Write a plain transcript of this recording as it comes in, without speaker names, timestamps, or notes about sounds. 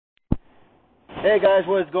Hey guys,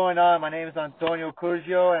 what is going on? My name is Antonio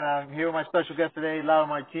Curcio, and I'm here with my special guest today, Laura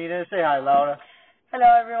Martinez. Say hi, Laura. Hello,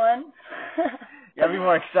 everyone. You gotta be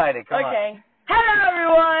more excited. Come on. Okay. Hello,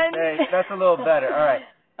 everyone. Hey, that's a little better. All right.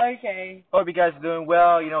 Okay. Hope you guys are doing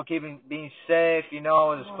well. Being safe. This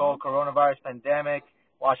whole coronavirus pandemic.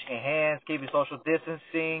 Washing your hands, keeping social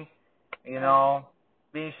distancing.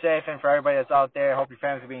 Being safe, and for everybody that's out there, hope your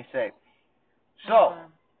families are being safe. So,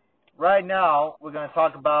 right now we're gonna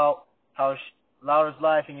talk about how Laura's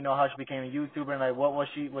life, and how she became a YouTuber, and like what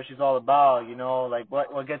she's all about, like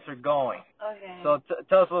what gets her going. Okay. So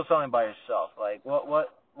tell us a little something about yourself. Like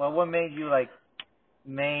what made you like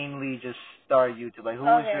mainly just start YouTube? Like who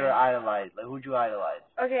was your idolize? Like who'd you idolize?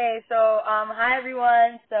 Okay, so hi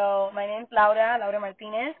everyone. So my name's Laura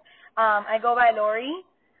Martínez. I go by Lori.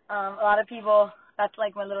 A lot of people, that's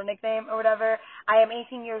like my little nickname or whatever. I am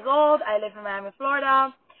 18 years old. I live in Miami,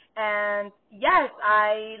 Florida. And yes,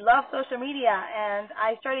 I love social media, and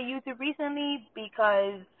I started YouTube recently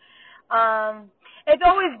because it's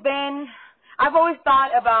always been, I've always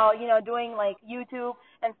thought about, doing like YouTube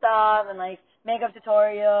and stuff, and like makeup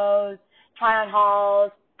tutorials, try on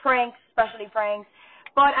hauls, pranks, especially pranks,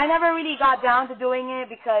 but I never really got down to doing it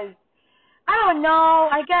because, I don't know,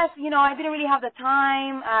 I guess, I didn't really have the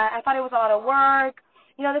time. I thought it was a lot of work.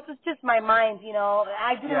 This was just my mind,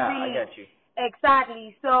 I didn't really. I get you.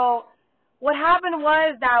 Exactly. So what happened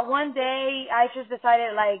was that one day I just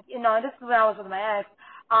decided, like, this is when I was with my ex.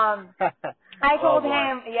 I told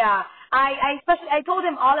him, I told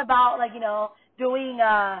him all about, like, doing,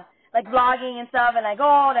 like, vlogging and stuff, and like, I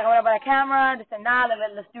want to buy a camera, this and that,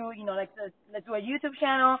 let's do, let's do a YouTube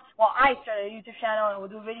channel. Well, I started a YouTube channel, and we'll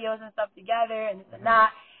do videos and stuff together, and this and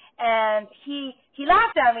that. And he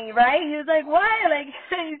laughed at me, right? He was like, "What? Like,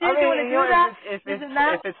 you seriously want to do that?" If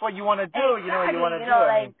it's what you want to do, exactly. you want to do.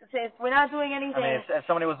 Like, since we're not doing anything. I mean, if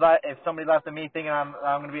somebody laughed at me thinking I'm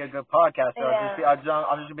going to be a good podcaster, I'm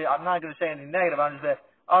not going to say anything negative. I'm just say,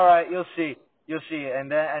 all right, you'll see, and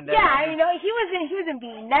then. Yeah, he wasn't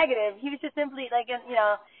being negative. He was just simply like,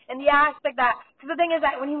 in the aspect that, because the thing is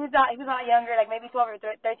that when he was a lot younger, like maybe 12 or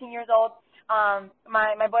 13 years old.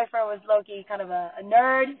 My boyfriend was low-key kind of a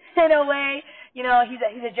nerd in a way. He's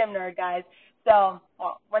a gym nerd, guys. So,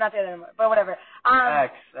 well, we're not together anymore, but whatever.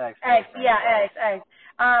 Ex.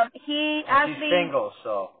 He actually. She's single,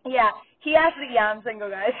 so. Yeah, I'm single,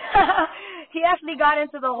 guys. He actually got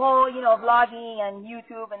into the whole, vlogging and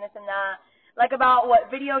YouTube and this and that. Like about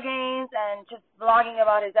video games and just vlogging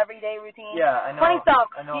about his everyday routine. Yeah, I know. Funny stuff.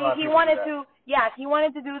 I know a lot of he people wanted do that. he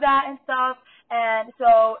wanted to do that and stuff. And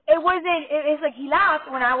so it's like he laughed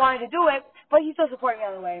when I wanted to do it, but he still supported me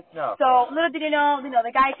on the way. No, so little did you know,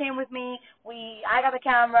 the guy came with me. I got the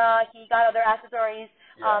camera. He got other accessories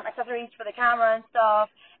for the camera and stuff.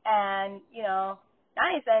 And,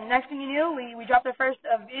 nice. And next thing you knew, we dropped our first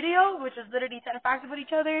video, which was literally 10 facts about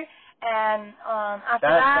each other. And after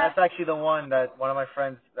that's actually the one that one of my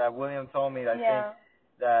friends, that William, told me. I think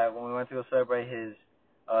that when we went to go celebrate his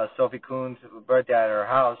Sophie Kuhn's birthday at her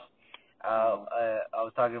house, I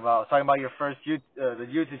was talking about your first the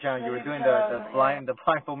YouTube channel. You were doing the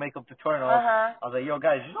blindfold makeup tutorial. I was like, yo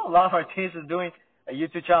guys, Laura Martinez is doing a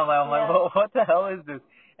YouTube channel. I'm like, what the hell is this?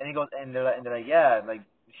 And he goes, and they're like, yeah, like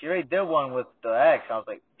she already did one with the ex. I was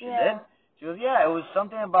like, she did? She goes, yeah, it was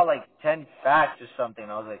something about like 10 facts or something.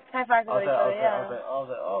 I was like, 10 facts about each other, I was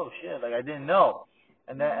like, oh shit, like I didn't know.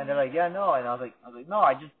 And they're like, yeah, no. And I was like, no,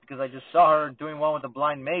 because I just saw her doing one with the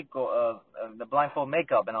the blindfold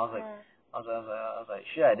makeup, and I was like. I was like,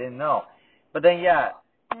 shit, I didn't know. But then,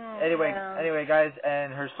 anyway, guys,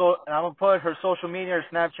 and and I'm gonna put her social media, her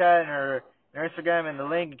Snapchat, and her Instagram in the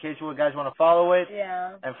link in case you guys want to follow it.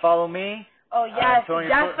 Yeah. And follow me. Oh yes,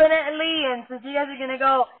 definitely. And since you guys are gonna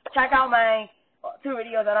go check out my 2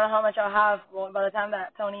 videos, I don't know how much I'll have by the time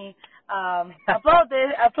that Tony uploads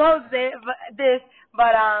this,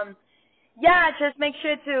 but yeah, just make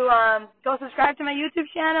sure to go subscribe to my YouTube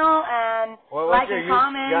channel and like and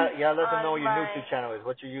comment. Yeah, let them know what your YouTube channel is.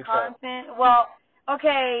 What's your YouTube content? Well,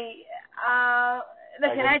 okay.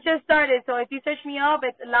 Listen, I just started, so if you search me up,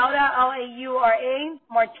 it's Laura, Laura Martinez,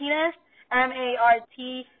 Martinez.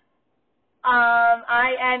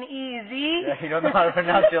 Yeah, you don't know how to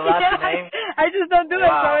pronounce your last name? I just don't do it,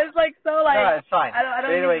 so it's like so like. No, it's fine. I don't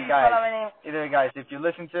anyway, guys, my name. Either way, guys, if you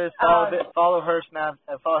listen to this, follow her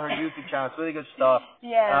follow her YouTube channel. It's really good stuff.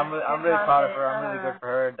 Yeah. I'm really proud of her. I'm really good for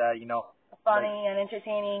her. That funny and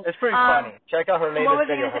entertaining. It's pretty funny. Check out her latest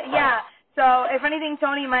video. Yeah. So if anything,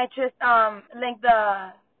 Tony might just link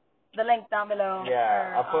the link down below.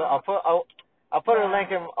 Yeah. I'll put a link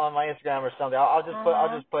on my Instagram or something. I'll just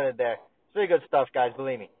put it there. It's really good stuff, guys.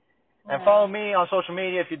 Believe me. And follow me on social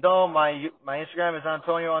media if you don't. My Instagram is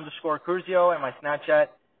Antonio_Cruzio, and my Snapchat,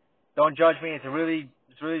 don't judge me, it's a really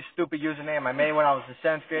stupid username. I made it when I was in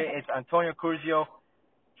 7th grade. It's Antonio Cruzio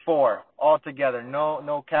 4 all together.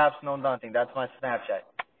 No caps, no nothing. That's my Snapchat.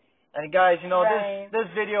 And guys, this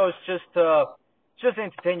video is just to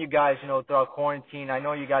entertain you guys, throughout quarantine. I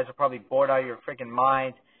know you guys are probably bored out of your freaking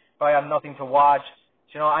minds. Probably have nothing to watch.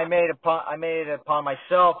 So, I made it upon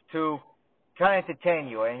myself to kind of entertain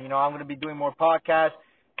you. And I'm going to be doing more podcasts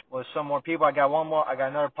with some more people. I got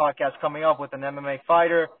another podcast coming up with an MMA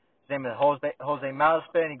fighter. His name is Jose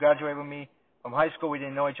Malaspin. He graduated with me from high school. We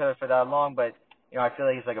didn't know each other for that long, but I feel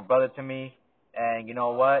like he's like a brother to me. And you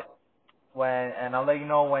know what? And I'll let you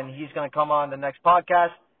know when he's gonna come on the next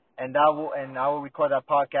podcast, and I will record that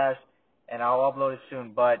podcast and I'll upload it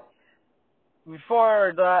soon. But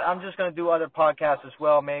before that, I'm just gonna do other podcasts as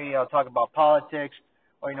well. Maybe I'll talk about politics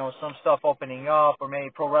or some stuff opening up, or maybe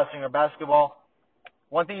pro wrestling or basketball.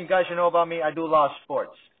 One thing you guys should know about me, I do a lot of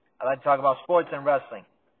sports. I like to talk about sports and wrestling.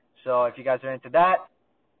 So if you guys are into that,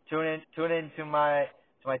 tune in to my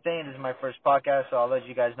thing. This is my first podcast, so I'll let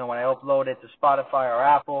you guys know when I upload it to Spotify or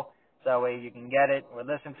Apple, so that way you can get it or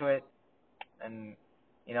listen to it. And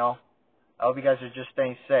I hope you guys are just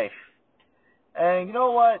staying safe. And you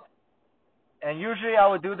know what? And usually I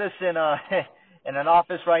would do this in in an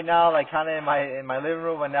office right now, like kind of in my living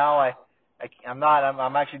room, and now I'm not.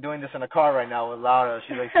 I'm actually doing this in a car right now with Laura.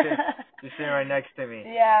 She's like she's sitting right next to me.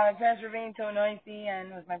 Yeah, my parents were being too noisy,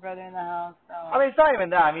 and with my brother in the house. So. I mean, it's not even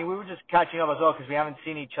that. I mean, we were just catching up as well because we haven't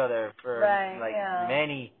seen each other for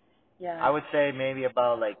many. Yeah. I would say maybe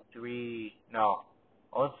about like it's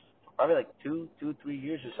probably like 2, 3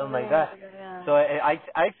 years or something like that. Yeah. So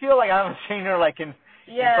I feel like I haven't seen her like in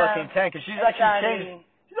fucking 10, because she's actually changed.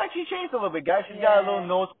 She's actually changed a little bit, guys. She's got a little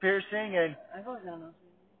nose piercing and. I've always got a nose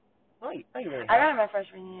piercing. I got it my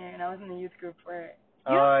freshman year, and I was in the youth group for it.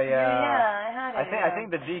 Oh, yeah, I had it. I think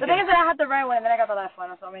the deacon. The thing is that I had the right one, and then I got the left one,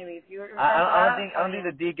 so maybe if you were. I don't think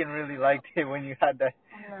the deacon really liked it when you had the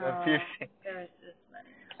piercing. There's just money.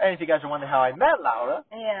 And if you guys are wondering how I met Laura,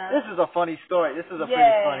 this is a funny story. This is a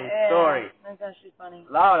pretty funny story. That's actually funny.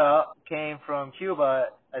 Laura came from Cuba,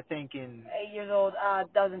 I think in 8 years old,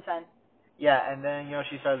 2010. Yeah, and then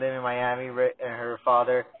she started living in Miami, and her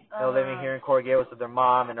father. Living here in Corregales with their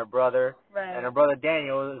mom and her brother. Right. And her brother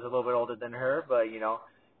Daniel is a little bit older than her, but,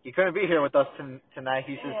 he couldn't be here with us tonight.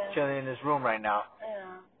 He's just chilling in his room right now.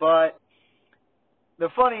 Yeah. But the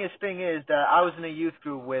funniest thing is that I was in a youth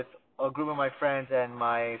group with a group of my friends and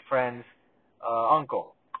my friend's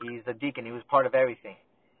uncle. He's the deacon. He was part of everything.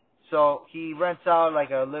 So he rents out like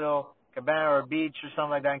a little cabana or a beach or something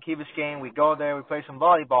like that in Key Biscayne. We go there, we play some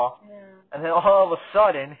volleyball. Yeah. And then all of a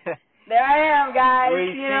sudden... There I am, guys.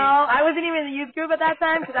 I wasn't even in the youth group at that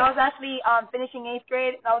time because I was actually finishing 8th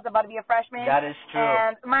grade. I was about to be a freshman. That is true.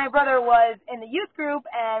 And my brother was in the youth group,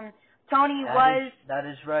 and Tony was. That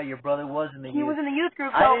is right. Your brother was in the youth. He was in the youth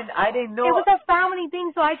group. So I didn't know. It was a family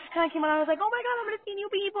thing, so I just kind of came out. I was like, oh my God, I'm gonna see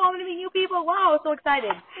new people. I'm gonna meet new people. Wow, I was so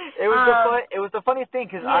excited. It was the funny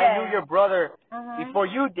thing because I knew your brother before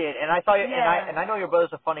you did, and I thought and I know your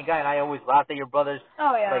brother's a funny guy, and I always laughed at your brother's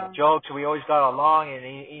like jokes. We always got along, and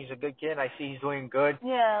he's a good kid. And I see he's doing good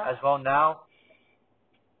as well now.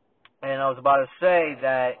 And I was about to say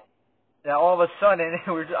that all of a sudden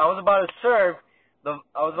I was about to serve the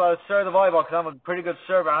volleyball because I'm a pretty good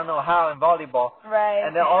server. I don't know how in volleyball. Right.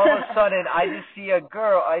 And then all of a sudden, I just see a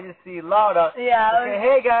girl. I just see Laura. Yeah. Okay,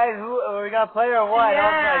 hey guys, are we gonna play or what?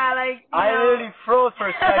 Yeah, I literally froze for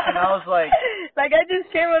a second. I was like. Like I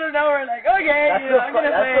just came out of nowhere, like okay, I'm gonna play.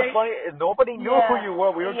 That's funny. Nobody knew who you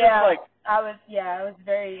were. We were just like. I was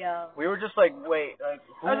very. We were just like, wait, like.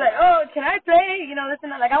 Who? I was like, oh, can I play? This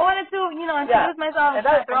and that. Like I wanted to, introduce myself. And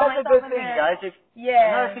that's a good thing, guys.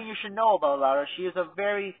 Another thing you should know about Laura, she is a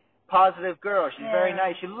very positive girl. She's very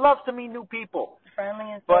nice. She loves to meet new people.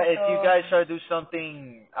 Friendly and But if you guys try to do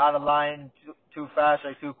something out of line, too fast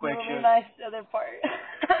or too quick, she'll be nice to the other part.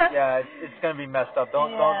 Yeah, it's gonna be messed up.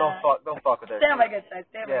 Don't fuck with her. Stay on my good side.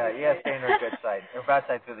 Stay on her good side. Her bad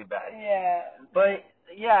side's really bad. Yeah. But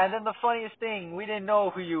and then the funniest thing, we didn't know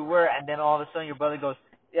who you were, and then all of a sudden your brother goes,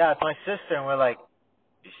 "Yeah, it's my sister," and we're like,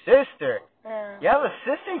 "Your sister? Yeah. You have a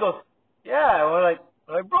sister?" He goes, "Yeah." And we're like,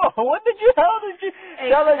 bro, how did you tell us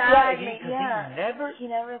that? He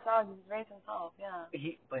never thought he was raised himself. Yeah.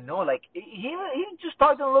 He just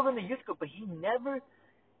talked a little bit in the youth group, but he never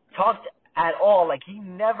talked at all. Like he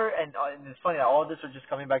never, and it's funny that all this was just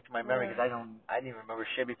coming back to my memory because I didn't even remember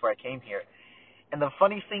shit before I came here. And the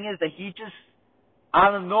funniest thing is that he just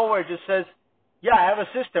out of nowhere just says, "Yeah, I have a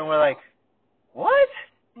sister," and we're like, "What?"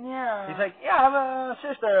 Yeah. He's like, "Yeah, I have a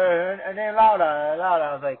sister, her name Laura.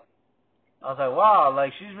 I was like, I was like, wow,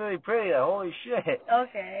 like she's really pretty. Like, holy shit.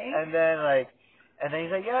 Okay. And then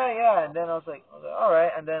he's like, yeah. And then I was like, all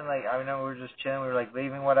right. And then like I remember we were just chilling. We were like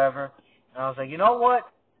leaving, whatever. And I was like, you know what?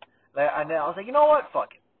 Like, and then I was like, you know what?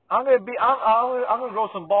 Fuck it. I'm gonna grow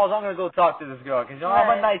some balls. I'm gonna go talk to this girl because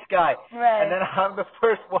I'm a nice guy. Right. And then I'm the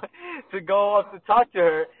first one to go up to talk to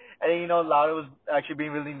her. And then Laura was actually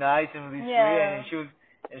being really nice and really sweet,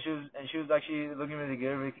 and she was actually looking really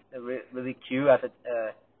good, really cute at the.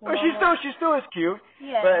 Well, she still is cute.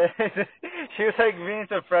 Yeah. But she was like being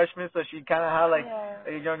a freshman, so she kind of had like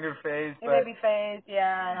a younger face. A baby face,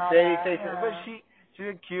 and all that. But she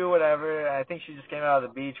was cute, whatever. I think she just came out of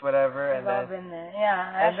the beach, whatever. And then been there.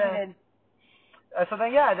 Yeah, she did. So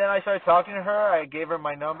then then I started talking to her. I gave her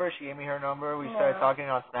my number. She gave me her number. We started talking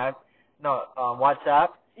on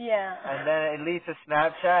WhatsApp. Yeah. And then it leads to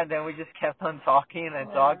Snapchat, and then we just kept on talking and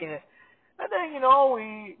talking, and then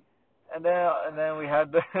and then we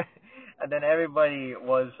had the, and then everybody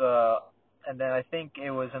was, and then I think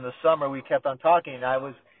it was in the summer we kept on talking. And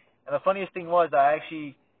the funniest thing was I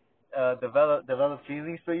actually developed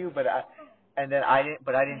feelings for you, but I didn't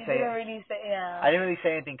say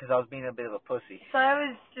anything because I was being a bit of a pussy. So it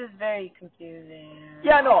was just very confusing.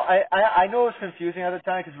 Yeah, no, I know it was confusing at the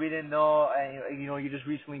time because we didn't know, and you just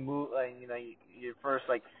recently moved, you're first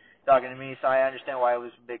like talking to me, so I understand why it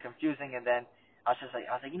was a bit confusing. And then I was like,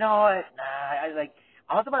 you know what? Nah,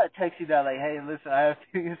 I was about to text you that, like, hey, listen, I have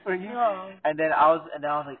feelings for you. No. And then I was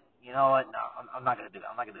like, you know what? No, I'm not gonna do that.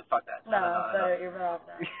 I'm not gonna do fuck that. No, you're better off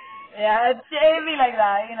now. Yeah, it'd be like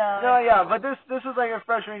that, No, yeah, but this was like a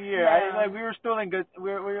freshman year. Yeah. We were still in good,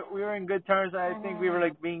 we were in good terms. And I think we were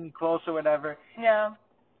like being close or whatever. Yeah.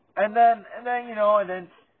 And then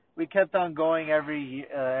we kept on going every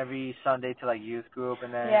Sunday to like youth group,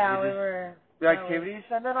 and then we were the activities.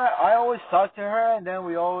 And then I always talked to her, and then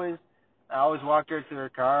I always walked her to her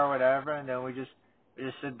car or whatever, and then we just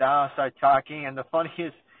sit down and start talking. And the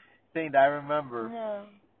funniest thing that I remember.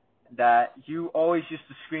 That you always used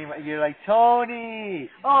to scream, you're like, Tony!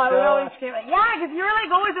 Oh, I would always scream, because you were like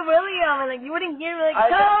always with William, and like you wouldn't hear me, like,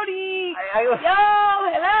 Tony! Yo,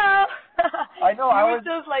 hello! I know, I was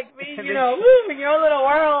just like me, in your own little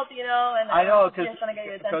world, and I know,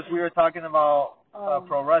 because we were talking about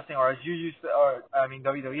pro wrestling, or as you used to,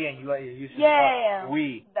 WWE, and you used to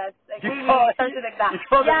we. That's like, something like that.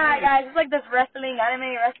 Yeah, guys, it's like this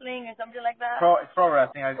anime wrestling, or something like that. It's pro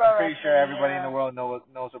wrestling. I'm pretty sure everybody in the world knows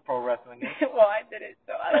what pro wrestling is. Well, I did it,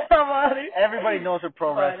 so I don't know about it. Everybody knows what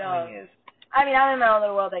pro wrestling is. I mean, I'm in my own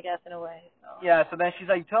little world, I guess, in a way. So. Yeah, so then she's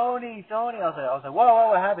like, Tony. I was like, whoa,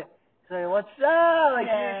 what happened? She's like, what's up? Like,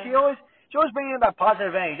 she always bringing in that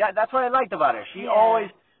positive energy. That's what I liked about her. She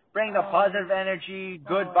always bring the positive energy,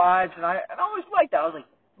 good vibes, and I always liked that. I was like,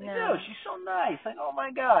 dude, she's so nice. Like, oh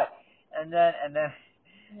my god. And then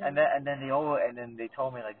they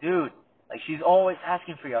told me, like, dude, like she's always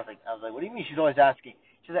asking for you. I was like, what do you mean she's always asking?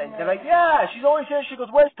 She's like, they're like, yeah, she's always here. She goes,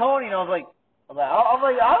 where's Tony? And I was like, I'm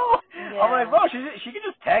like, bro, she could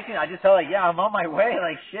just text me. I just tell her, like, yeah, I'm on my way.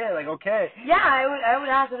 Like, shit, like, okay. Yeah, I would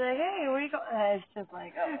ask her, like, hey, where you going? It's just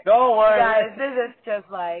like, oh. Don't worry. Guys, this is just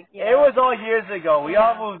like, It was all years ago. We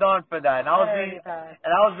all moved on for that. And I was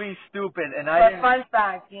being stupid. And but fun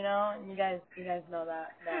fact, you guys know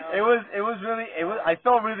that now. I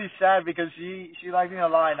felt really sad because she liked me a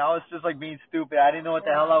lot, and I was just like being stupid. I didn't know what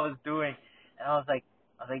the hell I was doing. And I was like,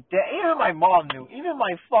 even my mom knew. Even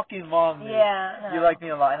my fucking mom knew. Yeah. No. You liked me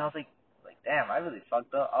a lot. And I was like, damn, I really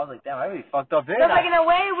fucked up. I was like, damn, I really fucked up. So, like, in a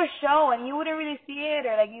way, it was showing. You wouldn't really see it,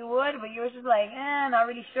 or, like, you would, but you were just like, not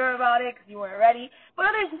really sure about it because you weren't ready.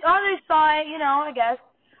 But others saw it, I guess,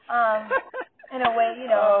 in a way,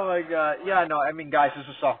 Oh, my God. Yeah, no, I mean, guys, this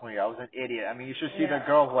was sophomore year. I was an idiot. I mean, you should see the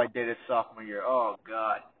girl who I dated sophomore year. Oh,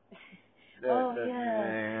 God.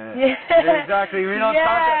 Exactly. We don't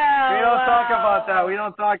talk about that. We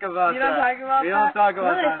don't talk about that. We don't talk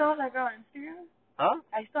about that. I still have that girl on Instagram. Huh?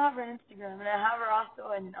 I still have her on Instagram, and I have her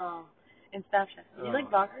also in Snapchat. Did you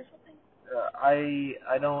block her or something?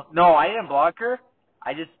 I don't. No, I didn't block her.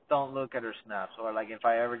 I just don't look at her snaps, or like if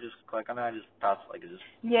I ever just click on it, I just pass like it just.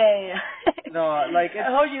 Yeah. No, like. I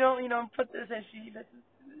hope you don't put this and she listens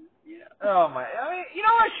to this. Yeah. Oh my! I mean, you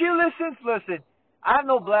know what? She listens. Listen. I have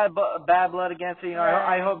no bad blood against her.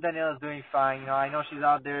 I hope Daniela's doing fine. I know she's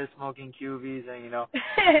out there smoking QVs and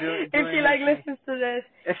if she listens to this.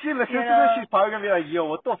 If she listens to this, she's probably gonna be like, "Yo,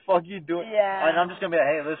 what the fuck you doing?" Yeah. And I'm just gonna be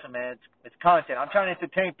like, "Hey, listen, man, it's content. I'm trying to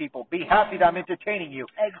entertain people. Be happy that I'm entertaining you."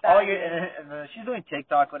 Exactly. And she's doing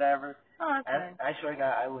TikTok, whatever. Oh, that's nice. I swear to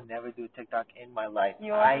God, I would never do TikTok in my life.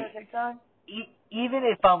 You want to do TikTok? Even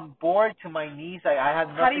if I'm bored to my knees, I have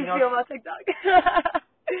nothing else. How do you feel about TikTok?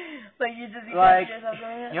 Like you just like, yourself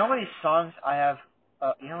doing it? you know how many songs I have?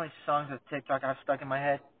 You know how many songs of TikTok I have stuck in my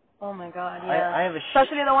head? Oh my God, yeah. I have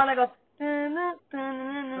especially the one that goes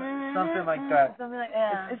something like that. Something like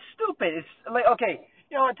It's stupid. It's like, okay,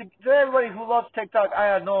 you know, to everybody who loves TikTok, I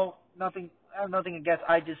have nothing against.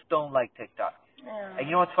 I just don't like TikTok. Yeah. And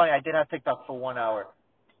you know what's funny? I did have TikTok for 1 hour.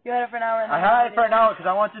 You had it for an hour. I had it for an hour because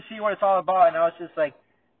I wanted to see what it's all about, and I was just like,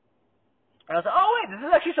 oh wait, this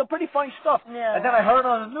is actually some pretty funny stuff. Yeah. And then I heard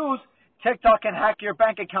on the news, TikTok can hack your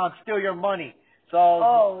bank account, steal your money. So.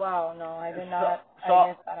 Oh wow, no, I did not. I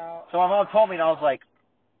missed that out. So my mom told me, and I was like,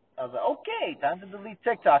 okay, time to delete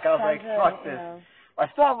TikTok. I was like, fuck this. Yeah. I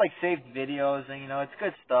still have like saved videos, and you know, it's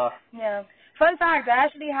good stuff. Yeah. Fun fact, I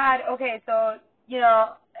actually had, so, you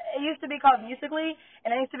know, it used to be called Musical.ly,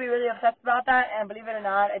 and I used to be really obsessed about that, and believe it or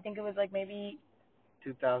not, I think it was like maybe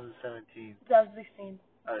 2017. 2016.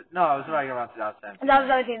 No, it was right around 2017.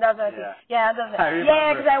 2017. Yeah,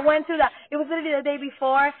 because I went to that. It was literally the day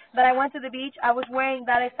before that I went to the beach. I was wearing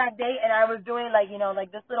that exact day, and I was doing like, you know,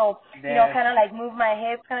 like this little, you know, kind of like move my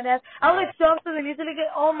hips kind of dance. I was like so obsessed with music.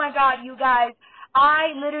 Oh my God, you guys.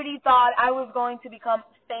 I literally thought I was going to become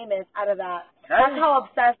famous out of that. That's how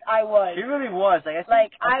obsessed I was. She really was. I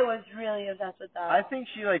was really obsessed with that. I think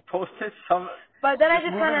she like posted some. But then I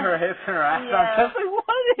just kind of moving her hips and her ass. Yeah. I'm just like,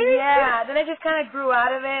 what is Yeah. Then I just kind of grew out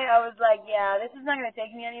of it. I was like, yeah, this is not gonna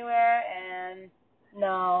take me anywhere, and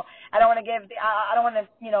no, I don't want to I don't want to,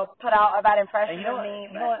 you know, put out a bad impression of me.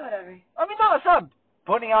 But whatever. I mean, no, it's not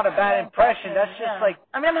putting out a bad impression. That's just like.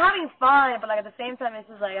 I mean, I'm having fun, but like at the same time, it's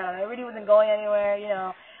just like, I don't know. It really wasn't going anywhere. You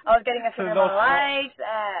know, I was getting a few more likes.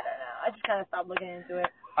 I don't know. I just kind of stopped looking into it.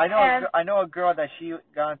 I know a girl that she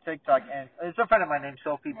got on TikTok, and it's a friend of mine named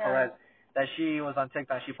Sophie Perez. That she was on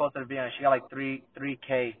TikTok. She posted a video, and she got like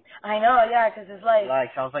 3K. I know, yeah, because it's like.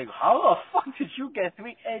 Likes. I was like, how the fuck did you get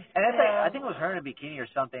 3? And it's like, I think it was her in a bikini or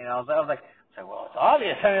something. And I was like, well, it's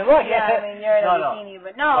obvious. I mean, look. Yeah, I mean, you're in a bikini,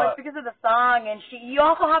 but no, it's because of the song, and you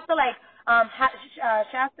also have to like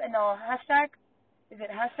hashtag. Is it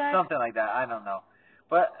hashtag? Something like that. I don't know.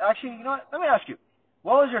 But actually, you know what? Let me ask you.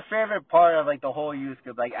 What was your favorite part of like the whole youth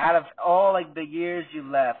group? Like out of all like the years you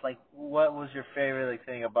left, like what was your favorite like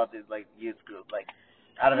thing about this like youth group? Like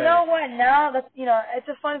out of you know what? Now that's, you know, it's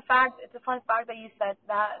a fun fact. It's a fun fact that you said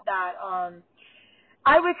that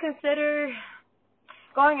I would consider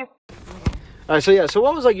going. All right, so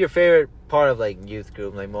what was like your favorite part of like youth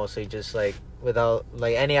group? Like mostly just like without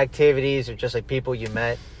like any activities or just like people you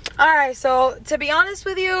met. Alright, so to be honest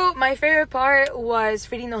with you, my favorite part was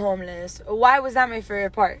feeding the homeless. Why was that my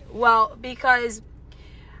favorite part? Well, because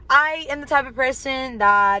I am the type of person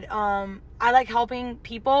that I like helping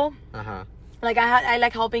people. Like I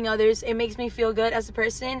like helping others. It makes me feel good as a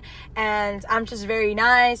person, and I'm just very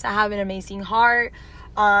nice. I have an amazing heart.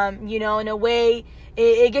 You know, in a way,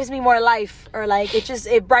 it gives me more life, or like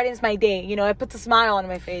it brightens my day. You know, it puts a smile on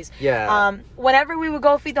my face. Yeah. Whenever we would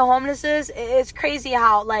go feed the homeless, it's crazy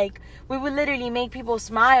how like we would literally make people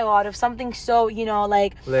smile out of something so, you know,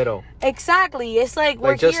 like little. Exactly. It's like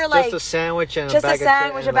we're here like just a sandwich and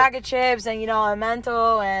a bag of chips, and you know, a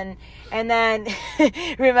Mento and then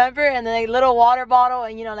remember, and then like little water bottle,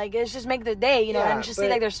 and you know, like it's just make their day, you know, and just see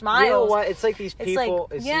like their smiles. You know what? It's like these people.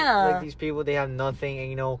 Like these people, they have nothing, and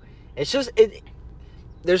you know, it's just it.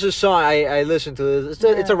 There's a song I listen to.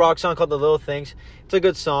 It's a rock song called "The Little Things." It's a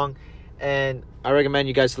good song, and I recommend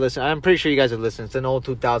you guys to listen. I'm pretty sure you guys have listened. It's an old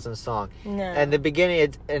 2000 song. And in the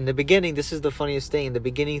beginning, this is the funniest thing. In the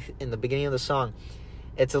beginning of the song,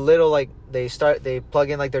 it's a little like they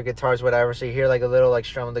plug in like their guitars, whatever. So you hear like a little like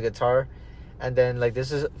strum of the guitar, and then like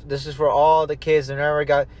this is for all the kids that never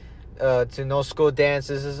got to no school dance.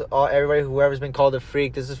 This is everybody whoever's been called a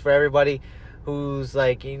freak. This is for everybody who's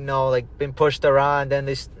like, you know, like been pushed around. Then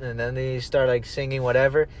they start like singing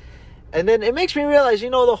whatever. And then it makes me realize,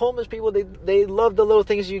 you know, the homeless people, they love the little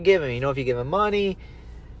things you give them. You know, if you give them money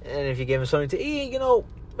and if you give them something to eat, you know,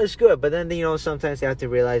 it's good. But then, you know, sometimes they have to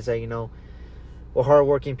realize that, you know, we're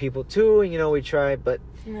hardworking people too. And, you know, we try. But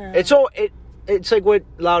it's like what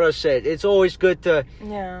Laura said. It's always good to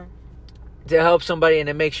help somebody, and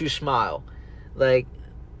it makes you smile. Like,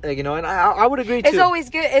 you know, and I would agree too. It's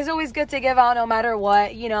always good to give out no matter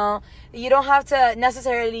what, you know. You don't have to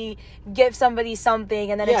necessarily give somebody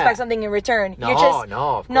something and then expect something in return.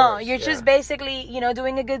 You're just basically, you know,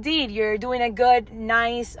 doing a good deed. You're doing a good,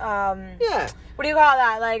 nice, what do you call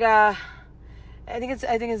that? Like, I think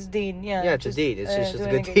it's deed. Yeah. Yeah, it's a deed. It's just a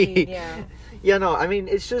good deed. Yeah. Yeah, no, I mean,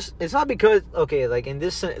 it's not because, okay, like in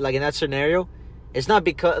that scenario, it's not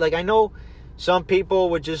because, like, I know some people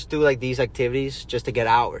would just do like these activities just to get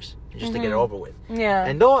hours, just to get it over with. Yeah.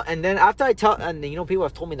 And then after and you know, people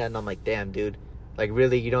have told me that, and I'm like, damn, dude, Like,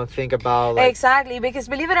 really, you don't think about, like... Exactly, because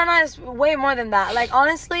believe it or not, it's way more than that. Like,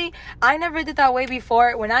 honestly, I never did that way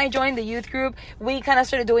before. When I joined the youth group, we kind of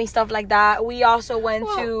started doing stuff like that. We also went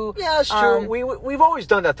to... Yeah, that's true. We've always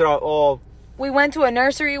done that throughout all... We went to a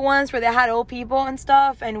nursery once where they had old people and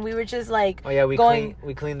stuff, and we were just, like... Oh, yeah, we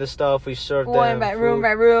cleaned the stuff, we served them going by room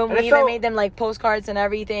by room. And we even made them, like, postcards and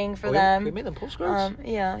everything for them. We made them postcards?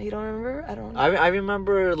 Yeah, you don't remember? I don't know. I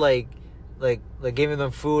remember, like giving them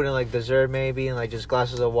food and like dessert maybe and like just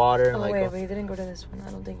glasses of water and we didn't go to this one. I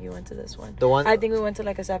don't think you went to this one. The one I think we went to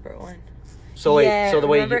like a separate one. So wait, so the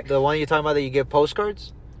one you're talking about that you give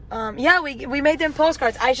postcards? Yeah, we made them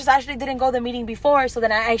postcards. I just actually didn't go to the meeting before, so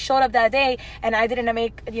then I showed up that day and I didn't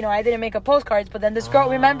make a postcards. But then this girl,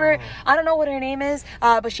 remember, I don't know what her name is,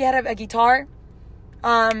 but she had a guitar.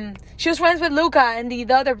 She was friends with Luca and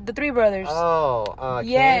the three brothers. Oh,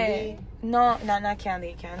 yeah. Candy? No, not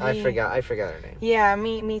Candy. I forgot her name. Yeah,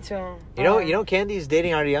 me too. You know Candy's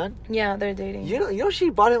dating Ariane? Yeah, they're dating. You know she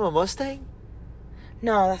bought him a Mustang?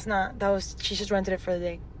 No, that's not. She just rented it for the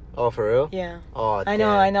day. Oh, for real? Yeah. Oh, I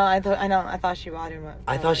know. I thought she bought him.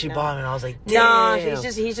 I thought she bought him, and I was like, damn. No,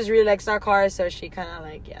 he's just really likes our cars, so she kind of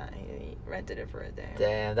like he rented it for a day.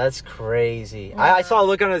 Damn, that's crazy. Yeah. I saw a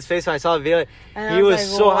look on his face when I saw the video. And he was like,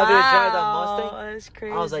 so happy to drive that wow, Mustang. that's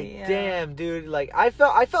crazy. I was like, damn, dude. Like I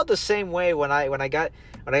felt the same way when I got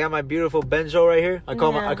my beautiful Benzo right here. I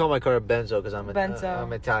call my car a Benzo because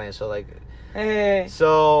I'm Italian. So like, hey.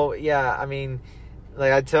 So yeah, I mean,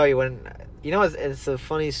 like I tell you when. You know, it's a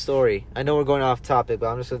funny story. I know we're going off topic, but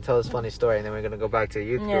I'm just going to tell this funny story, and then we're going to go back to the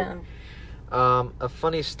youth group. A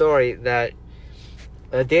funny story that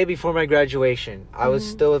a day before my graduation, I was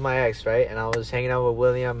still with my ex, right? And I was hanging out with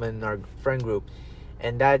William and our friend group.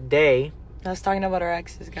 And that day... I was talking about our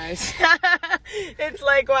exes, guys. It's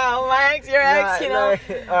like, wow, my ex, your ex, you know?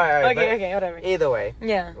 All right. Okay, whatever. Either way.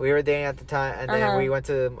 Yeah. We were dating at the time, and then we went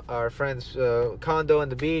to our friend's condo on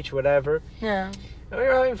the beach, whatever. Yeah. We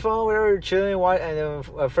were having fun, we were chilling, and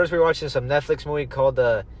then first we were watching some Netflix movie called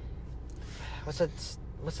what's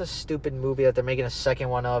that stupid movie that they're making a second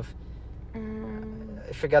one of?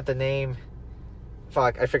 I forgot the name.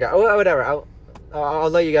 Fuck, I forgot. Oh, whatever. I'll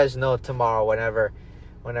let you guys know tomorrow whenever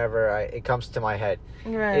it comes to my head.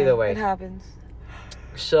 Right. Either way, it happens.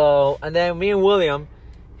 So, and then me and William,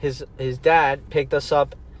 his dad picked us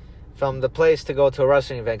up from the place to go to a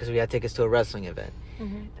wrestling event because we had tickets to a wrestling event,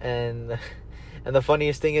 And the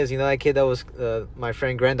funniest thing is, you know that kid that was my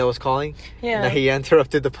friend Grant that was calling? Yeah. That he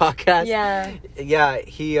interrupted the podcast? Yeah. Yeah,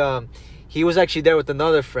 he was actually there with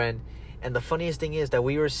another friend. And the funniest thing is that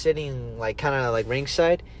we were sitting like kind of like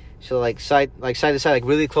ringside. So like side to side, like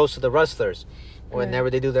really close to the wrestlers whenever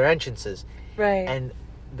they do their entrances. Right. And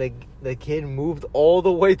the kid moved all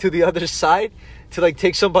the way to the other side to like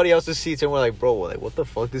take somebody else's seats, and we're like, bro, like what the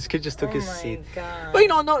fuck? This kid just took his seat. God. But you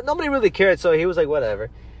know, nobody really cared, so he was like, whatever.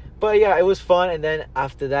 But yeah, it was fun. And then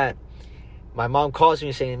after that, my mom calls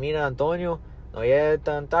me saying, mira, Antonio, no llegues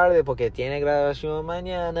tan tarde porque tiene graduación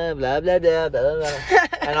mañana, blah, blah, blah, blah, blah.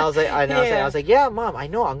 And I was like, yeah, Mom, I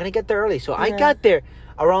know, I'm going to get there early. So I got there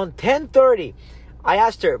around 10:30. I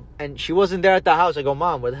asked her, and she wasn't there at the house. I go,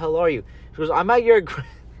 Mom, where the hell are you? She goes, I'm at your...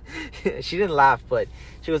 She didn't laugh, but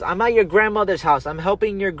she goes, I'm at your grandmother's house. I'm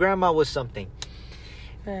helping your grandma with something.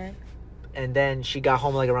 Right. And then she got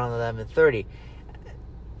home like around 11:30.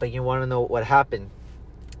 But you want to know what happened?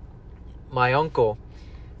 My uncle,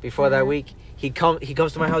 before that week, he comes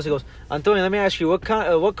to my house. He goes, Antonio, let me ask you, what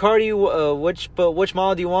car do you, which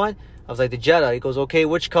model do you want? I was like, the Jetta. He goes, okay,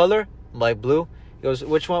 which color? I'm like, blue. He goes,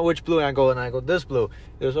 which one? Which blue? And I go, this blue.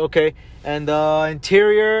 He goes, okay. And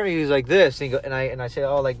interior, he's like this. And I say,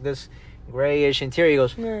 oh, like this grayish interior. He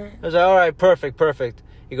goes, I was like, all right, perfect.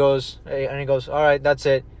 He goes, all right, that's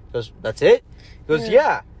it. He goes, that's it? He goes,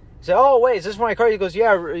 yeah. He said, oh, wait, is this for my car? He goes,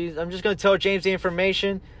 yeah, I'm just going to tell James the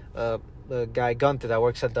information. The guy, Gunther, that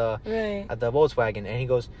works at the Volkswagen. And he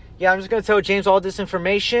goes, yeah, I'm just going to tell James all this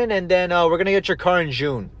information, and then we're going to get your car in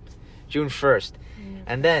June 1st.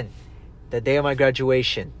 And then, the day of my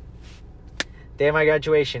graduation,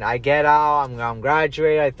 I get out, I'm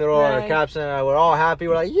graduated, I throw our caps in, we're all happy.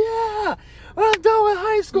 We're like, yeah, I'm done with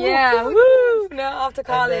high school. Yeah, woo! Now off to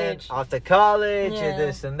college. And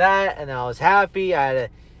this and that. And I was happy. I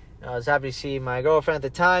was happy to see my girlfriend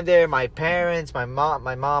at the time there, my parents, my mom,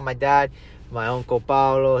 my dad, my uncle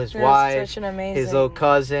Paulo, his wife, his little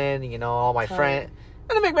cousin, you know, all my friends.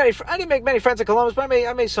 I didn't make many friends in Columbus, but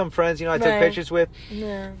I made some friends, you know, I took pictures with.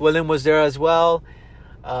 Yeah. William was there as well.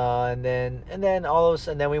 And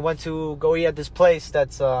then we went to go eat at this place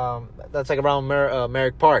that's like around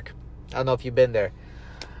Merrick Park. I don't know if you've been there.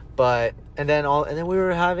 But And then we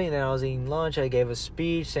were having, and then I was eating lunch. I gave a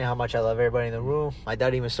speech saying how much I love everybody in the room. My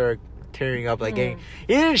dad even started tearing up, like, he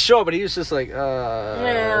didn't show, but he was just like,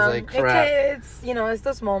 I was like, crap. It's, you know, it's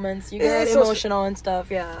those moments. You get emotional and stuff,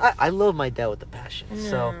 yeah. I love my dad with a passion. Yeah.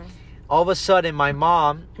 So, all of a sudden, my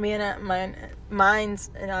mom... Mines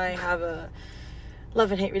and I have a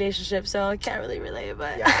love and hate relationship, so I can't really relate,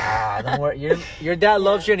 but... Yeah, don't worry. Your dad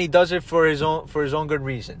loves you, and he does it for his own good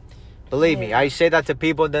reason. Believe me, I say that to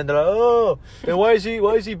people, and then they're like, oh, then why is he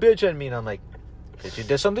bitching me? And I'm like, because you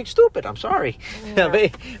did something stupid. I'm sorry. Yeah.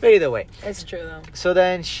 but either way. It's true, though. So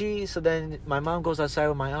then my mom goes outside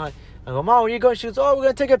with my aunt. I go, Mom, where you going? She goes, oh, we're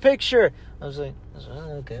going to take a picture. I was like,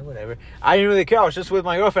 oh, okay, whatever. I didn't really care. I was just with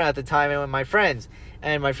my girlfriend at the time and with my friends.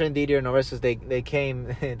 And my friend Didi and the rest of us, they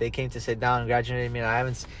came to sit down and congratulate me. And I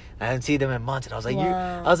haven't seen them in months. And I was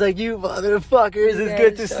like, you motherfuckers, it's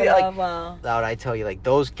good to see. Like, Loud, I tell you, like,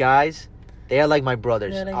 those guys, they are like my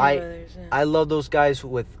brothers. I love those guys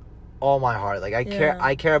with all my heart. Like,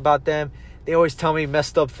 I care about them. They always tell me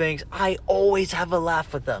messed up things. I always have a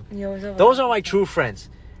laugh with them. Those are my true friends.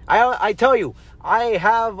 I tell you, I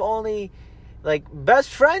have only, like, best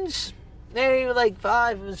friends, maybe like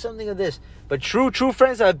 5 or something of this. But true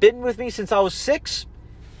friends that have been with me since I was 6,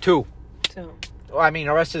 2. I mean,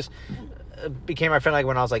 the rest became my friend like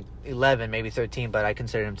when I was like 11, maybe 13. But I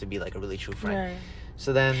consider him to be like a really true friend. Right.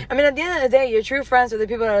 So then, I mean, at the end of the day, your true friends are the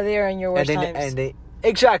people that are there in your worst times.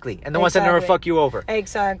 Exactly, and the ones that never fuck you over.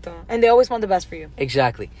 Exactly, and they always want the best for you.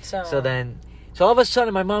 Exactly. So all of a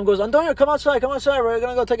sudden, my mom goes, Antonio, come outside. We're going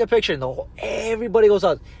to go take a picture. And everybody goes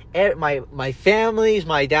out. My families,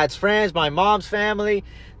 my dad's friends, my mom's family,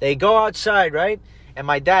 they go outside, right? And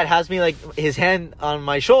my dad has me, like, his hand on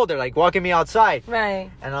my shoulder, like, walking me outside. Right.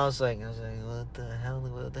 And I was like, what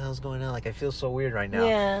the hell's going on? Like, I feel so weird right now.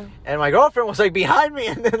 Yeah. And my girlfriend was, like, behind me.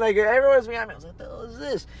 And then, like, everyone was behind me. I was like, what the hell is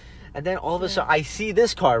this? And then all of a sudden, I see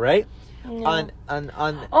this car, right? Yeah.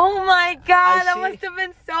 Oh my God, that must have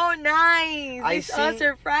been so nice. I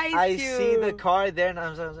surprised you. I see the car there, and I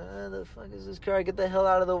was like, oh, the fuck is this car? Get this car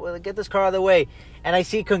out of the way. And I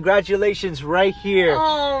see congratulations right here.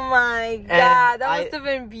 Oh my God, that must have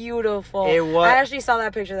been beautiful. It was. I actually saw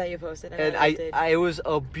that picture that you posted. And it was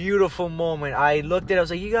a beautiful moment. I looked at it, I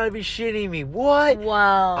was like, you gotta be shitting me. What?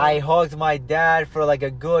 Wow. I hugged my dad for like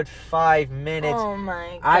a good 5 minutes. Oh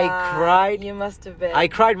my God. I cried. You must have been. I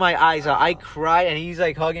cried my eyes out. I cried, and he's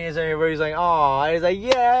like hugging his everybody. He's like, oh. I was like,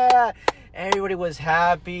 yeah. Everybody was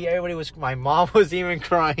happy. My mom was even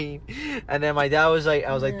crying. And then my dad was like,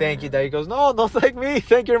 I was like, thank you, Dad. He goes, no, don't thank me.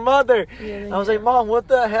 Thank your mother. I was like, Mom, what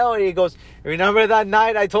the hell? And he goes, remember that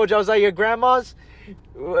night I told you I was at your grandma's?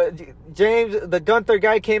 James, the Gunther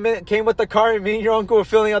guy came with the car, and me and your uncle were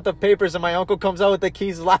filling out the papers, and my uncle comes out with the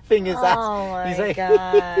keys laughing his ass. Oh my he's like,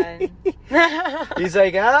 God. He's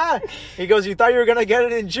like, he goes, you thought you were gonna get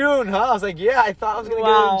it in June, huh? I was like, yeah, I thought I was gonna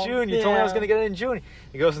get it in June. You told me I was gonna get it in June.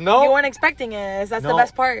 He goes, no. You weren't expecting it. That's the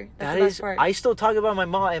best part. That's the best part. I still talk about my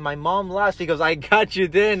mom, and my mom laughs. He goes, I got you,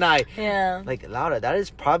 didn't I? Yeah. Like, Laura, that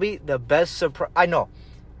is probably the best surprise. I know.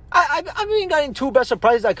 I've even gotten 2 best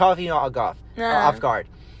surprises that caught me off guard.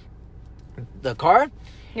 The car,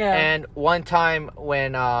 and one time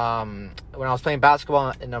when I was playing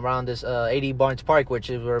basketball in around this 80 Barnes Park, which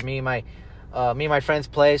is where me and my friends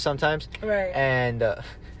play sometimes. Right. And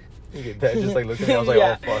look at that, just like looking at me, I was like,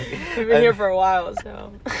 oh fuck. We've been here for a while,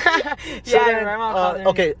 so. Then, my mom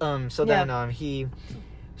okay. So then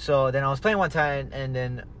I was playing one time, and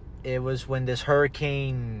then it was when this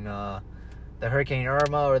hurricane. The Hurricane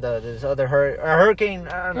Irma or this other hurricane,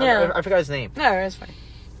 I don't know, I forgot his name. No, it's fine.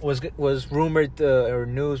 Was rumored or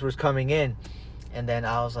news was coming in, and then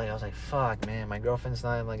I was like, fuck, man, my girlfriend's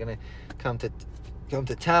not like gonna come to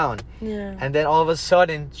town. Yeah. And then all of a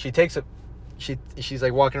sudden she's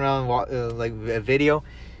like walking around like a video.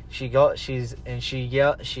 She yelled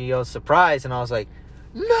surprise, and I was like,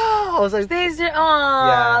 no. I was like,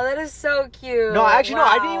 that is so cute. No, actually, no,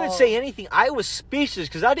 I didn't even say anything. I was speechless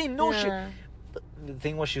because I didn't know the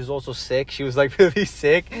thing was, she was also sick. She was like really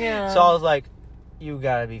sick. Yeah. So I was like, you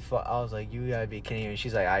gotta be kidding me.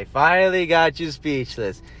 She's like, I finally got you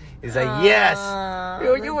speechless. He's like, yes.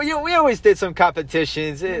 We always did some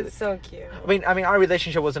competitions. It's so cute. I mean, our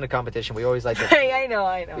relationship wasn't a competition. We always like to. I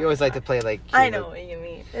know. We always like to play like. I know what you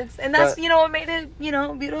mean. That's what made it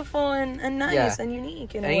beautiful and nice and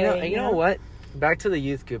unique in a way. You know what? Back to the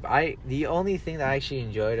youth group. The only thing that I actually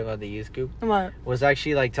enjoyed about the youth group was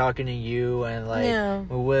actually like talking to you and like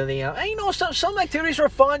William. And some activities were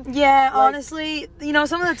fun. Yeah, like, honestly,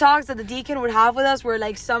 some of the talks that the deacon would have with us were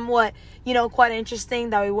like somewhat quite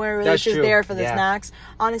interesting that we weren't really just there for the snacks,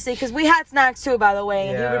 honestly, because we had snacks too, by the way,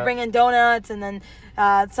 and he would bring in donuts, and then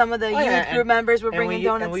some of the youth group members were bringing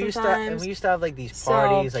donuts sometimes. And we used to have like these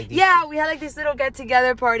parties, we had like these little get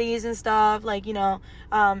together parties and stuff. Like it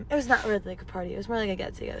was not really like a party; it was more like a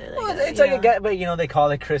get together. It's like a get, but they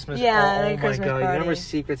call it Christmas. Yeah, oh my Christmas God! Party. You remember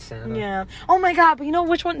Secret Santa? Yeah. Oh my God! But you know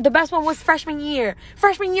which one? The best one was freshman year.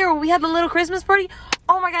 Freshman year, when we had the little Christmas party.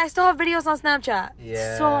 Oh my God! I still have videos on Snapchat.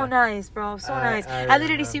 Yeah. So nice, bro. So nice. I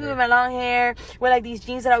literally see me with my long hair, with like these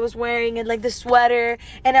jeans that I was wearing, and like the sweater,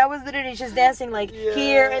 and I was literally just dancing like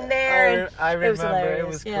here and there. I remember. It was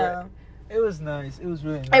hilarious. It was It was nice. It was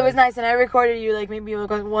really nice. It was nice, and I recorded you like maybe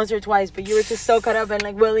once or twice, but you were just so caught up in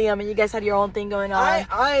like William, and you guys had your own thing going on.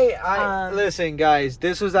 Listen, guys.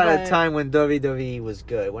 This was at a time when WWE was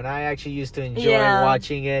good. When I actually used to enjoy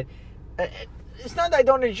watching it. It's not that I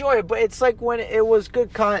don't enjoy it, but it's like when it was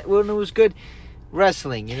good when it was good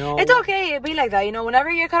wrestling, It's okay. It'd be like that, Whenever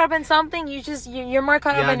you're caught up in something, you're more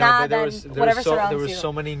caught up in that than whatever surrounds you. There was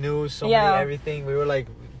so many news, so many everything. We were like...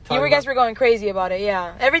 You guys were going crazy about it,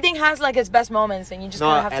 yeah. Everything has like its best moments, and you just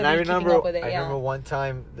kind of have to be keeping up with it. I remember one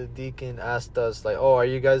time the deacon asked us, like, "Oh, are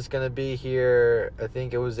you guys gonna be here?" I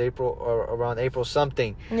think it was April or around April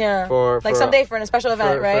something. Yeah. For someday for a special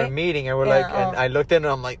event, right? For a meeting, and we're like, and I looked at him,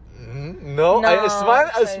 and I'm like, no.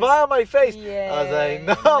 I smile on my face. Yeah, I was like,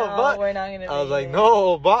 no, we're not gonna. I was like,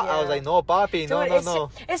 no, I was like, no, papi, no.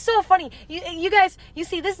 It's so funny. You guys, you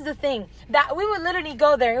see, this is the thing that we would literally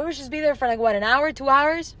go there. We would just be there for like what, an hour, 2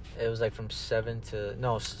 hours. It was like from 7 to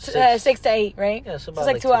 6 to 8, right? Yeah, so it's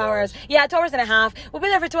like 2 hours. Yeah, 2 hours and a half. We'll be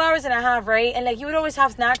there for 2 hours and a half, right? And like you would always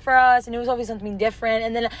have snack for us, and it was always something different.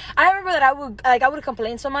 And then I remember that I would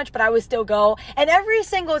complain so much, but I would still go. And every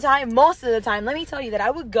single time, most of the time, let me tell you that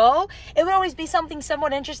I would go. It would always be something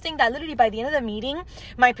somewhat interesting that literally by the end of the meeting,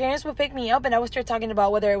 my parents would pick me up, and I would start talking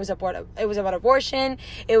about whether it was about abortion,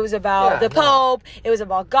 it was about the Pope, it was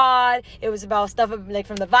about God, it was about stuff like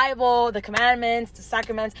from the Bible, the commandments, the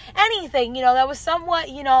sacraments. Anything, that was somewhat,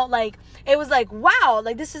 like, it was like, wow,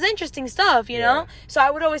 like, this is interesting stuff, know? So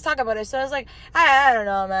I would always talk about it. So I was like, I don't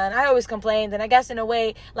know, man. I always complained. And I guess in a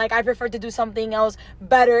way, like, I prefer to do something else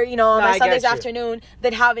better, on my Sundays afternoon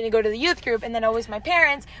than having to go to the youth group. And then always my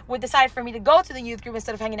parents would decide for me to go to the youth group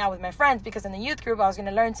instead of hanging out with my friends, because in the youth group, I was going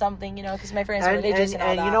to learn something, because my friends are religious and all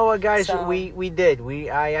that. And you know what, guys? So, we did.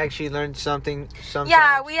 I actually learned something.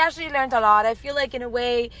 Yeah, we actually learned a lot. I feel like in a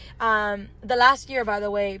way, the last year, by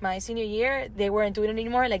the way, my senior year, they weren't doing it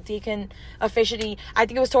anymore. Like Deacon officially, I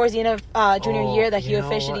think it was towards the end of junior year that he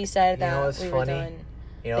officially said that we were done.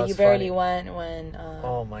 That you barely went when.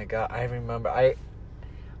 Oh my God, I remember. I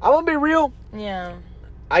want to be real. Yeah.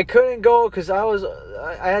 I couldn't go because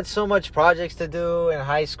I had so much projects to do in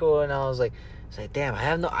high school, and I was like, damn, I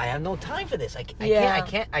have no time for this. I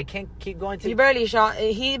can't keep going to. He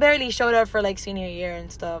barely showed up for like senior year and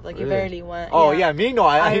stuff. Like, really? You barely went. Oh yeah, me no.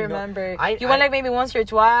 I remember. You went like maybe once or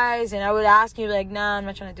twice, and I would ask you like, nah, I'm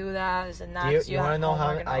not trying to do that. You want to know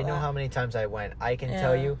how many times I went? I can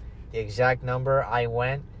tell you the exact number I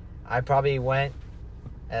went. I probably went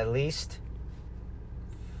at least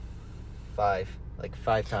 5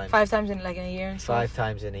 times. 5 times in like in a year and stuff. 5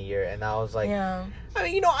 times in a year, and I was like, I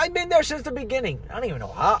mean, I've been there since the beginning. I don't even know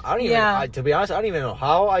how. To be honest, I don't even know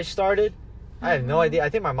how I started. I have no idea. I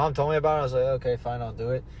think my mom told me about it. I was like, okay, fine, I'll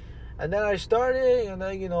do it. And then I started, and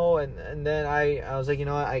then and then I was like,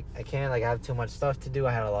 I can't. Like, I have too much stuff to do.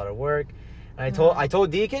 I had a lot of work, and I told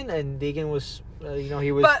Deacon, and Deacon was,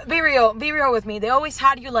 he was. But be real with me. They always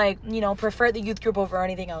had you like, prefer the youth group over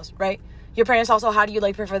anything else, right? Your parents also had you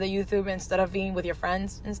like prefer the youth group instead of being with your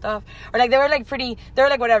friends and stuff, or like they were like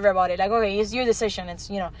whatever about it. Like, okay, it's your decision. It's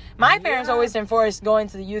my parents always enforced going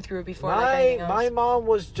to the youth group before like anything else. My mom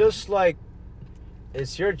was just like,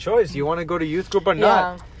 it's your choice. You want to go to youth group or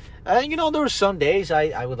not? And there were some days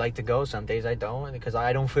I would like to go, some days I don't, because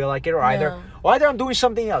I don't feel like it, or either I'm doing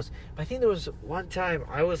something else. But I think there was one time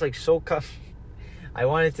I was like so I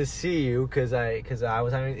wanted to see you because I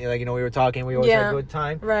was having, like, we were talking, we always had a good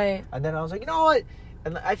time. Right. And then I was like, you know what?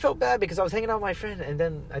 And I felt bad because I was hanging out with my friend, and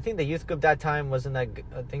then I think the youth group that time wasn't that good.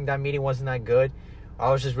 I think that meeting wasn't that good. I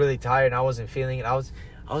was just really tired, and I wasn't feeling it. I was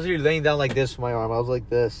really laying down like this with my arm. I was like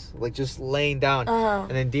this, like just laying down.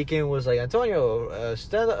 And then Deacon was like, Antonio,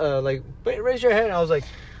 stand, like, raise your head. And I was like,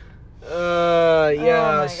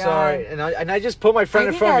 Yeah, sorry. And I just put my friend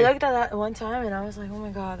in front of me. I looked at that one time and I was like, oh my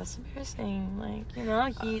god, that's embarrassing. Like, you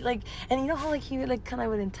know, he like, and you know how like he would like kind of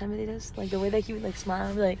would intimidate us, like the way that he would like smile,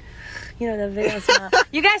 and be like, you know, the big smile.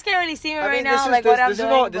 You guys can't really see me right now, like what I'm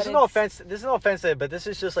doing. This is no offense. This is no offensive, but this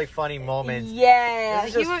is just like funny moments. Yeah,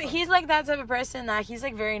 he's like that type of person that he's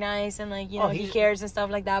like very nice and like, you know, he cares and stuff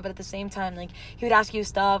like that. But at the same time, like he would ask you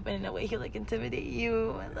stuff and in a way he would like intimidate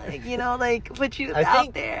you and like, you know, like put you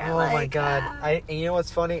out there. Oh my god! And you know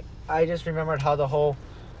what's funny? I just remembered how the whole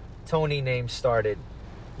Tony name started.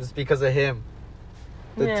 It's because of him.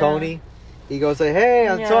 Tony. He goes like, "Hey,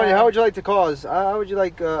 Antonio, how would you like to call us? How would you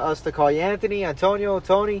like us to call you? Anthony, Antonio,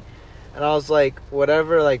 Tony?" And I was like,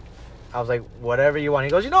 "Whatever." Like, I was like, "Whatever you want."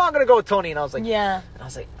 He goes, "You know, I'm gonna go with Tony." And I was like, "Yeah." And I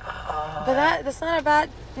was like, But that's not a bad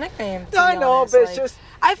nickname. No, I know, but it's just.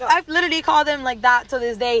 I've literally called him like that to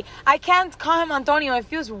this day. I can't call him Antonio. It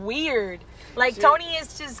feels weird. Like, Tony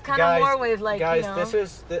is just kind of more with, like, guys, you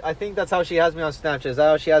know. I think that's how she has me on Snapchat. Is that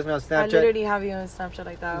how she has me on Snapchat? I literally have you on Snapchat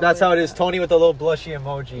like that. That's how it is. Tony with a little blushy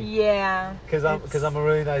emoji. Yeah. Because I'm a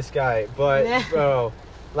really nice guy. But, bro,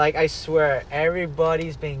 like, I swear,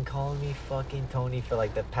 everybody's been calling me fucking Tony for,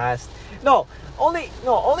 like, the past... Only,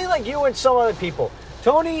 like, you and some other people.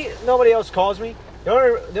 Tony, nobody else calls me.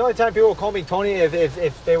 The only time people will call me Tony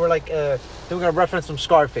if they were, like, doing a reference from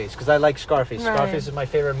Scarface. Because I like Scarface. Right. Scarface is my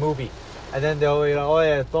favorite movie. And then they'll, you know, oh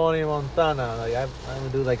yeah, Tony Montana. Like I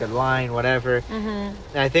would do like a line, whatever. Mm-hmm.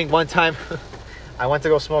 And I think one time I went to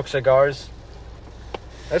go smoke cigars.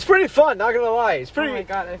 It's pretty fun, not gonna lie. It's pretty. Oh my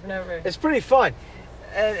god, I've never. It's pretty fun.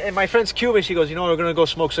 And my friend's Cuban. She goes, you know, we're gonna go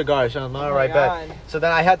smoke cigars. And I'm all right, bet. So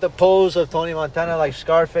then I had the pose of Tony Montana, like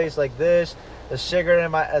Scarface, like this. The cigar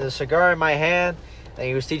in my hand, and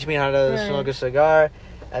he was teaching me how to smoke a cigar.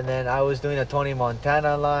 And then I was doing the Tony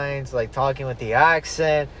Montana lines, like talking with the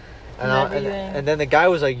accent. And then the guy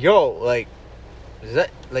was like, "Yo, like, is that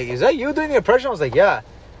you doing the impression?" I was like, "Yeah."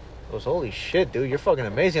 He goes, "Holy shit, dude, you're fucking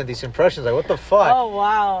amazing at these impressions. Like, what the fuck?" Oh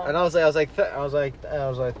wow. And I was like,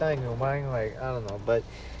 "Thank you, man." Like, I don't know, but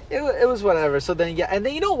it was whatever. So then and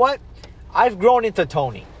then you know what? I've grown into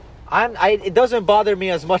Tony. It doesn't bother me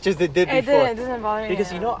as much as it did before. It doesn't bother me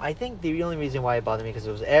because you know, I think the only reason why it bothered me because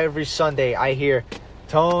it was every Sunday I hear.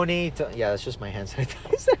 Tony. Yeah, that's just my hand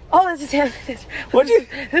sanitizer. Oh, that's his hand sanitizer. What'd you?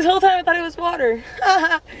 This whole time I thought it was water.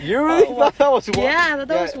 You really thought that was water? Yeah, I thought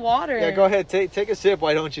that was water. Yeah, go ahead. Take a sip.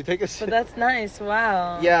 Why don't you take a sip? But that's nice.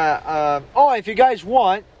 Wow. Yeah. If you guys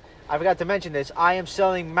want, I forgot to mention this. I am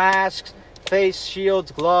selling masks, face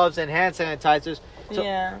shields, gloves, and hand sanitizers. So,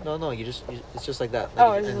 yeah. No. It's just like that.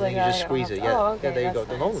 It's just like that. You just squeeze it. Yeah. Oh, okay. Yeah, there you go.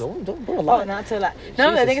 Nice. Don't put a lot. Oh, not too loud.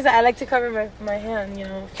 No, the thing is that I like to cover my hand, you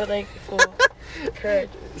know, for like full courage.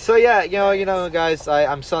 So yeah, you know, guys,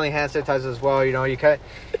 I'm selling hand sanitizers as well. You know, you can't,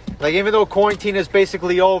 like, even though quarantine is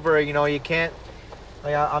basically over, you know, you can't.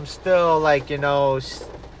 Like, I'm still like, you know,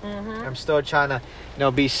 I'm still trying to, you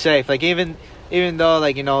know, be safe. Like even though,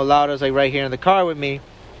 like, you know, Laura's like right here in the car with me,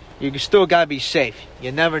 you still gotta be safe.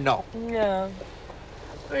 You never know. Yeah.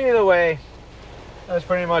 Either way, that's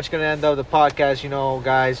pretty much going to end up the podcast, you know,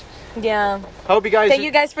 guys. Yeah. Hope you guys... Thank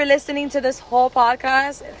you guys for listening to this whole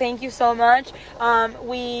podcast. Thank you so much.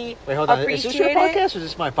 Wait, hold on. Is this your podcast or is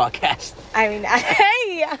this my podcast? I mean,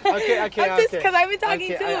 hey! Okay. Because I've been talking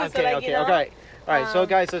too. Okay. All right, so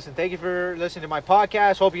guys, listen. Thank you for listening to my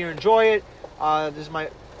podcast. Hope you enjoy it.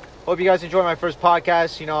 Hope you guys enjoy my first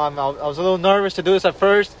podcast. You know, I was a little nervous to do this at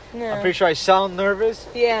first. Yeah. I'm pretty sure I sound nervous.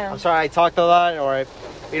 Yeah. I'm sorry I talked a lot.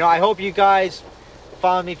 You know, I hope you guys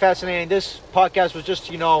found me fascinating. This podcast was just,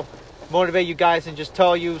 you know, motivate you guys and just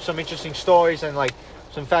tell you some interesting stories and, like,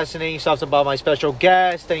 some fascinating stuff about my special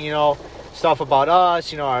guest and, you know, stuff about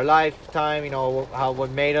us, you know, our lifetime, you know, what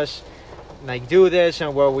made us, like, do this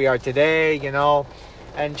and where we are today, you know.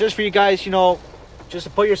 And just for you guys, you know, just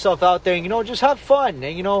to put yourself out there and, you know, just have fun.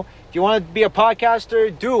 And, you know, if you want to be a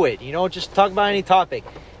podcaster, do it. You know, just talk about any topic.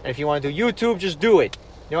 And if you want to do YouTube, just do it.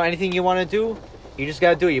 You know, anything you want to do, you just got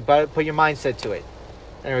to do it. You better put your mindset to it.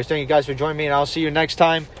 Anyways, thank you guys for joining me, and I'll see you next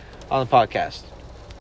time on the podcast.